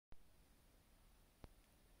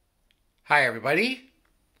Hi everybody.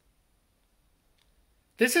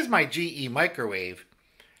 This is my GE microwave,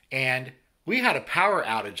 and we had a power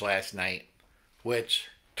outage last night, which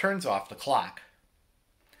turns off the clock.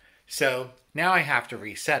 So now I have to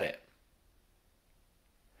reset it.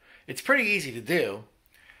 It's pretty easy to do.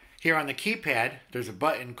 Here on the keypad, there's a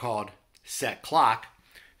button called Set Clock.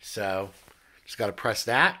 So just got to press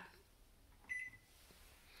that.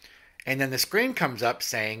 And then the screen comes up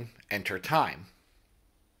saying Enter Time.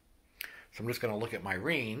 So I'm just going to look at my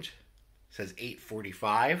range. It says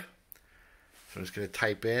 8:45. So I'm just going to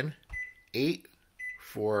type in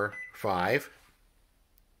 8:45.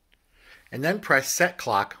 And then press Set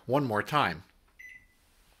Clock one more time.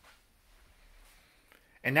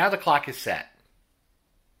 And now the clock is set.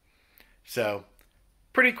 So,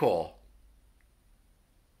 pretty cool.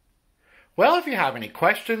 Well, if you have any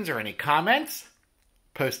questions or any comments,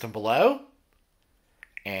 post them below.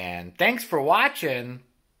 And thanks for watching.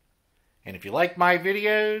 And if you like my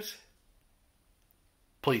videos,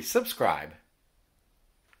 please subscribe.